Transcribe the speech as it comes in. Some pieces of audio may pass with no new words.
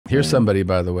Here's somebody,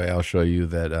 by the way, I'll show you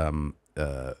that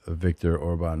Viktor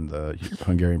Orban, the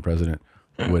Hungarian president,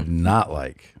 would not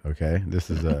like. Okay, this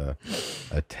is a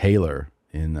tailor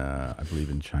in, I believe,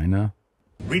 in China.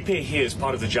 Ripe here is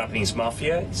part of the Japanese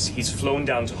mafia. He's flown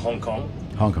down to Hong Kong.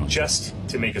 Just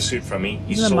to make a suit for me.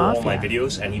 He saw all my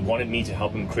videos and he wanted me to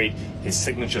help him create his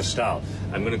signature style.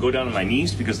 I'm going to go down on my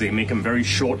knees because they make them very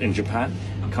short in Japan.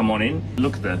 Come on in.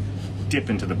 Look at the dip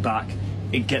into the back.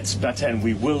 It gets better, and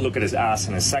we will look at his ass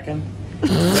in a second.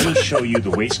 Let me show you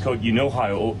the waistcoat. You know how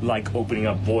I like opening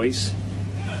up boys.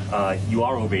 You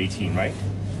are over 18, right?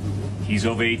 He's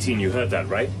over 18. You heard that,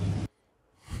 right?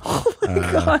 Oh my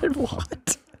God,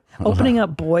 what? Opening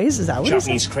up boys? Is that what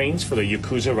Japanese cranes for the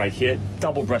Yakuza right here.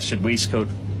 Double-breasted waistcoat.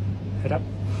 Head up.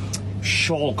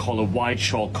 Shawl collar, wide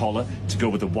shawl collar to go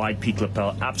with the wide peak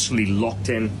lapel. Absolutely locked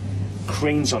in.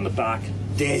 Cranes on the back.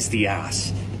 There's the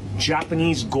ass.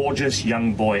 Japanese gorgeous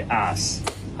young boy ass.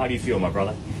 How do you feel, my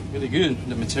brother? Really good.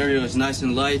 The material is nice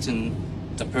and light and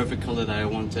the perfect color that I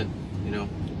wanted. You know,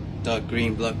 dark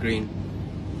green, blood green.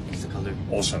 It's the color.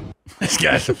 Awesome. This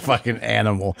guy's a fucking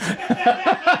animal.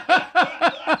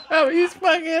 He's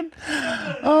fucking,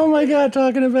 oh my God,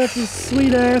 talking about this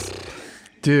sweet ass.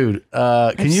 Dude,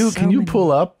 can you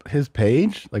pull up his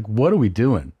page? Like, what are we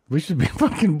doing? We should be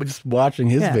fucking just watching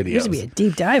his videos. There should be a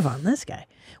deep dive on this guy.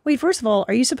 Wait, first of all,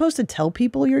 are you supposed to tell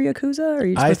people you're Yakuza? Or are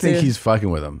you I think he's fucking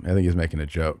with him. I think he's making a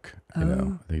joke. You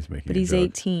know, I think he's making But a he's joke.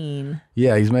 18.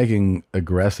 Yeah, he's making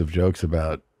aggressive jokes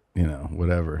about, you know,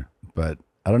 whatever. But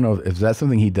I don't know if that's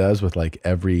something he does with like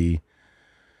every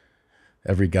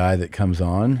guy that comes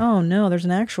on. Oh no, there's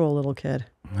an actual little kid.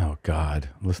 Oh God,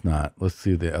 let's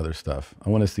see the other stuff. I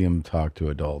want to see him talk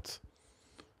to adults.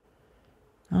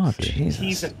 Oh Jesus.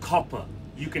 He's a copper.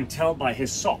 You can tell by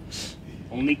his socks.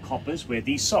 Only coppers wear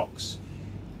these socks.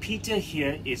 Peter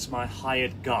here is my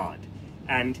hired guard,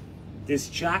 and this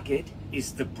jacket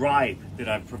is the bribe that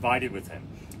I've provided with him.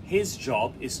 His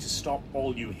job is to stop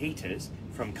all you haters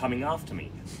from coming after me.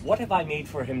 What have I made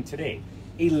for him today?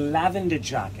 A lavender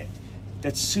jacket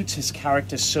that suits his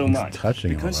character so much.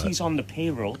 Because he's on the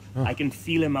payroll, I can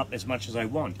feel him up as much as I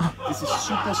want. This is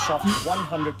super soft,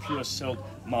 100 pure silk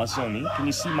Marzoni. Can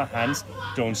you see my hands?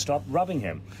 Don't stop rubbing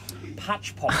him.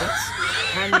 Patch pockets,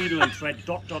 hand needle and thread,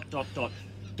 dot, dot, dot, dot,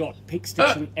 dot, pig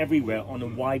stitching everywhere on a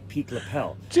wide peak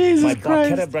lapel. Jesus my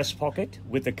Christ. Barchetta breast pocket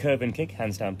with the curve and kick,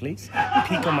 hands down please.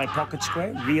 Peak on my pocket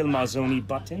square, real Marzoni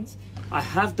buttons. I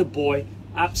have the boy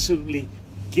absolutely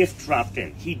gift wrapped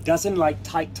in. He doesn't like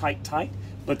tight, tight, tight,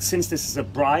 but since this is a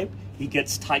bribe, he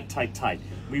gets tight, tight, tight.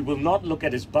 We will not look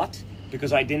at his butt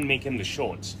because I didn't make him the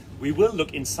shorts. We will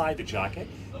look inside the jacket.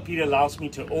 Peter allows me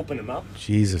to open him up.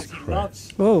 Jesus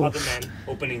Christ. Christ. Other men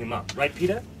opening him up. Right,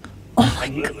 Peter?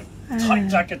 I'm here with tight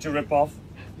jacket to rip off.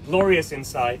 Glorious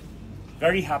inside.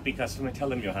 Very happy customer.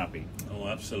 Tell him you're happy. Oh,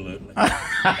 absolutely.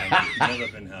 Thank you.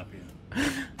 Never been happier.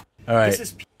 All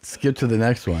right, skip to the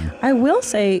next one. I will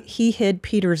say he hid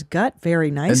Peter's gut very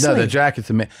nicely. And no, the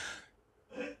jacket's amazing.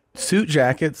 Suit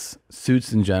jackets,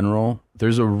 suits in general,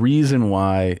 there's a reason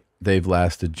why they've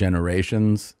lasted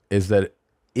generations, is that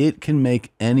it can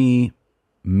make any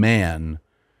man,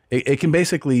 it can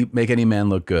basically make any man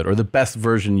look good, or the best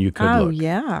version you could look. Oh,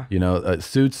 yeah. You know,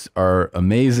 suits are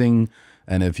amazing,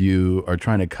 and if you are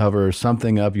trying to cover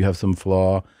something up, you have some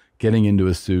flaw, getting into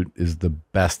a suit is the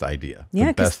best idea. Yeah,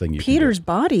 the best thing you Peter's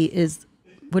body is,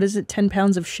 what is it, 10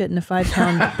 pounds of shit in a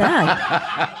 5-pound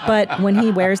bag. But when he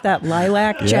wears that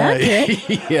lilac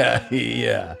jacket,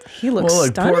 yeah, he looks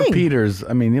stunning. Poor Peter's,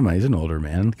 I mean, he's an older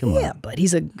man. Come on. Yeah, but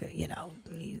he's a, you know,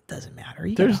 it doesn't matter.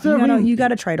 You There's got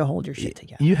to try to hold your shit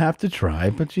together. You have to try,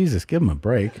 but Jesus, give him a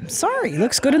break. Sorry, he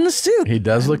looks good in the suit. He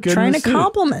does look good in trying the to suit.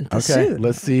 compliment the suit.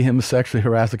 Let's see him sexually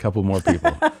harass a couple more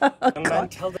people.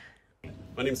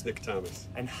 My name's Nick Thomas.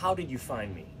 And how did you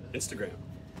find me? Instagram.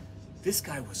 This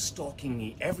guy was stalking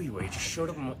me everywhere. He just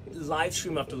showed up on live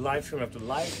stream after live stream after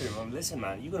live stream. I'm, listen,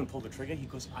 man, you gonna pull the trigger? He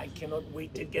goes, I cannot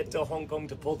wait to get to Hong Kong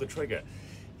to pull the trigger.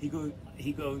 I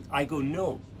go,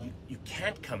 no, you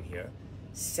can't come here.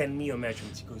 Send me your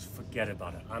measurements. He goes, forget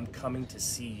about it. I'm coming to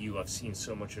see you. I've seen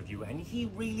so much of you. And he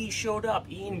really showed up.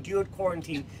 He endured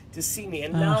quarantine to see me.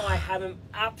 And now I have him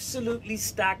absolutely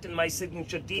stacked in my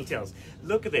signature details.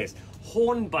 Look at this.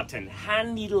 Horn button,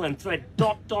 hand needle and thread,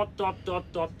 dot, dot, dot,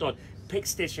 dot, dot, dot. Pig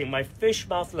stitching, my fish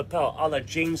mouth lapel a la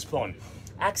James Bond.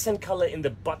 Accent color in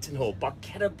the buttonhole,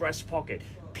 Barchetta breast pocket,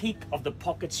 peak of the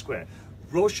pocket square.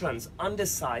 Roshans,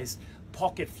 undersized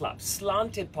pocket flaps,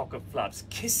 slanted pocket flaps,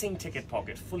 kissing ticket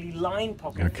pocket, fully lined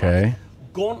pocket flaps,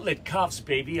 Gauntlet cuffs,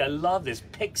 baby. I love this.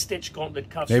 Pick stitch gauntlet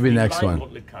cuffs. Maybe Free next line one.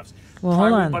 Gauntlet cuffs. Well, hold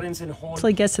Primary on. buttons in horn. Till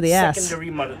he gets to the ass. Secondary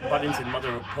buttons in mother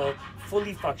of pearl.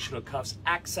 Fully functional cuffs.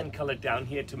 Accent color down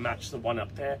here to match the one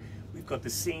up there. We've got the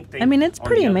same thing. I mean, it's on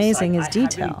pretty the other amazing, side. his I have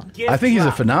detail. him gift I think he's a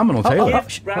wrapped. phenomenal tailor.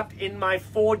 Gift wrapped in my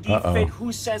 4D fit.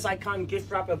 Who says I can't gift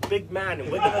wrap a big man?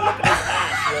 And we're gonna look at his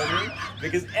ass, you know what I mean?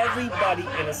 Because everybody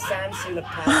in a San Sailor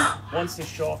pant wants to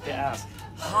show off their ass.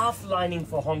 Half lining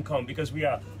for Hong Kong because we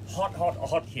are hot, hot,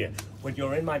 hot here. When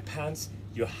you're in my pants,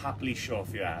 you happily show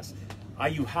off your ass. Are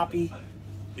you happy?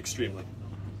 Extremely.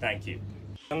 Thank you.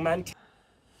 Young man.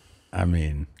 I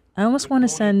mean, I almost want to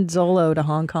send Zolo to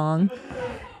Hong Kong,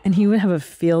 and he would have a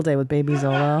field day with baby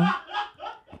Zolo.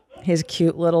 His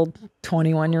cute little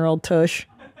 21-year-old tush.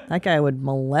 That guy would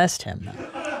molest him.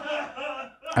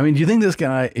 I mean, do you think this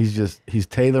guy, he's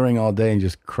tailoring all day and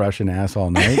just crushing ass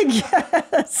all night?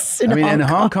 Yes. I mean, and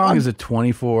Hong Kong is a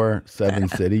 24/7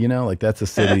 city, you know? Like, that's a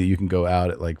city you can go out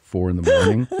at like 4 in the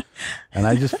morning. And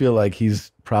I just feel like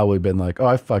he's probably been like, oh,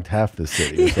 I fucked half this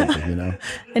city or something, you know?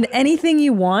 And anything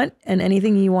you want and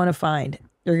anything you want to find,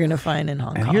 you're going to find in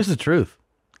Hong And Kong. here's the truth.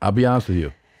 I'll be honest with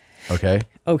you. Okay?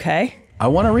 Okay. I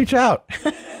want to reach out.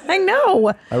 I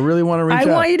know. I really want to reach I out.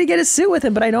 want you to get a suit with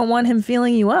him, but I don't want him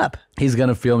feeling you up. He's going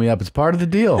to feel me up. It's part of the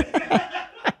deal.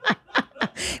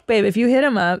 Babe, if you hit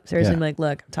him up, seriously, Yeah. be like,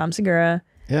 look, I'm Tom Segura,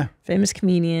 Yeah. famous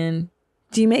comedian.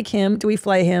 Do we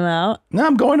fly him out? No,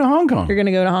 I'm going to Hong Kong. You're going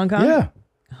to go to Hong Kong? Yeah.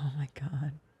 Oh my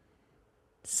God.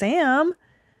 Sam.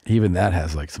 Even that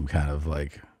has like some kind of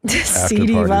like after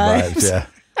Seedy party vibes.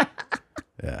 Yeah.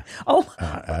 Yeah. Oh,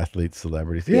 Athletes,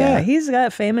 celebrities. yeah. Yeah. He's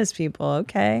got famous people.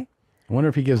 Okay. I wonder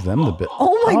if he gives them the bit.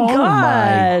 Oh my my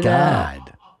God.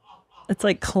 God. It's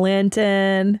like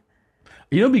Clinton.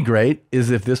 You know what'd be great is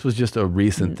if this was just a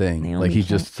recent thing. Naomi Like he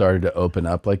Campbell. just started to open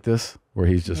up like this, where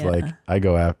he's just like, I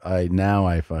go out,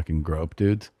 I fucking grope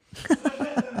dudes.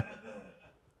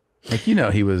 Like, you know,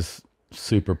 he was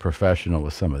super professional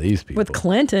with some of these people. With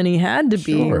Clinton, he had to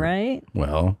be, Sure. right?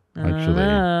 Well, actually,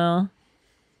 Oh.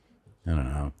 I don't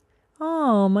know.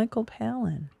 Oh, Michael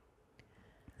Palin.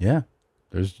 Yeah.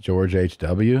 There's George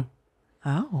H.W.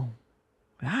 Oh.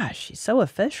 Gosh, she's so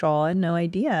official. I had no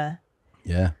idea.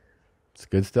 Yeah. It's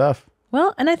good stuff.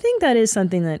 Well, and I think that is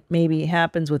something that maybe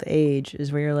happens with age,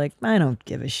 is where you're like, I don't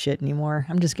give a shit anymore.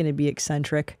 I'm just going to be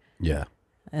eccentric. Yeah.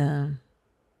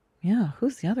 Yeah,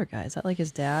 who's the other guy? Is that like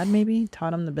his dad maybe?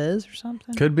 Taught him the biz or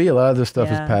something? Could be. A lot of this stuff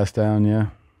Yeah. is passed down. Yeah.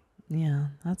 Yeah,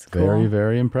 that's cool. Very,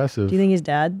 very impressive. Do you think his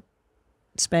dad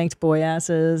spanked boy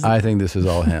asses? I think this is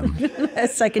all him.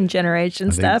 Second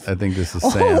generation stuff? I think this is Oh,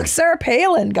 Sam. look, Sarah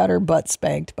Palin got her butt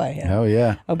spanked by him. Oh,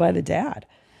 yeah. Oh, by the dad.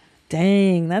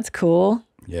 Dang, that's cool.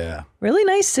 Yeah. Really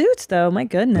nice suits, though. My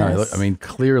goodness. No, I mean,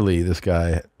 clearly this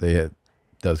guy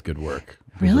does good work.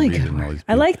 There's a really reason good. all Work. these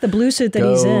I people- like the blue suit that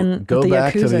he's in. Go with the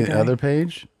back to Yakuza the guy. other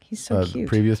page. He's so The cute.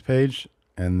 previous page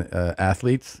and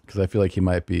athletes, because I feel like he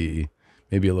might be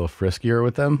maybe a little friskier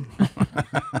with them.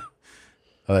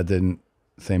 Oh, that didn't.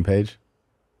 Same page?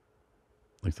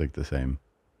 Looks like the same.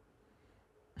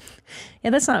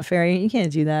 Yeah, that's not fair. You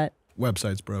can't do that.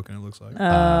 Website's broken, it looks like.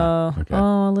 Oh, okay.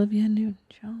 oh, Olivia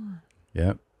Newton-John.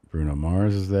 Yep. Bruno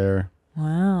Mars is there.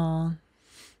 Wow.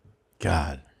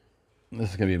 God. This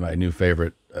is going to be my new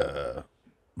favorite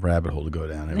rabbit hole to go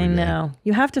down every I day. know.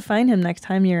 You have to find him next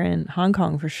time you're in Hong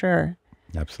Kong for sure.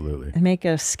 Absolutely. And make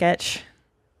a sketch.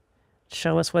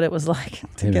 Show us what it was like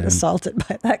to Hey, get man. assaulted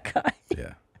by that guy.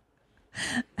 Yeah.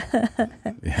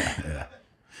 Yeah.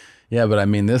 Yeah, but I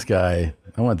mean, this guy,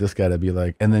 I want this guy to be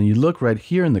like, and then you look right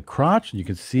here in the crotch and you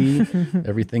can see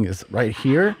everything is right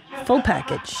here. Full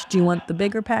package. Do you want the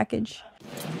bigger package?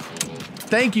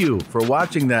 Thank you for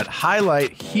watching that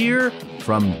highlight here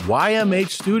from YMH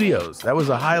Studios. That was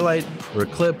a highlight or a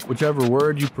clip, whichever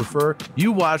word you prefer.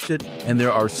 You watched it, and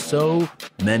there are so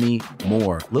many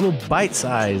more little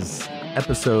bite-sized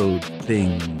episode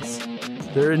things.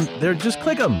 They're just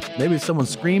click them. Maybe it's someone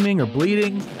screaming or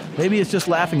bleeding. Maybe it's just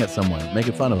laughing at someone,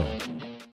 making fun of them.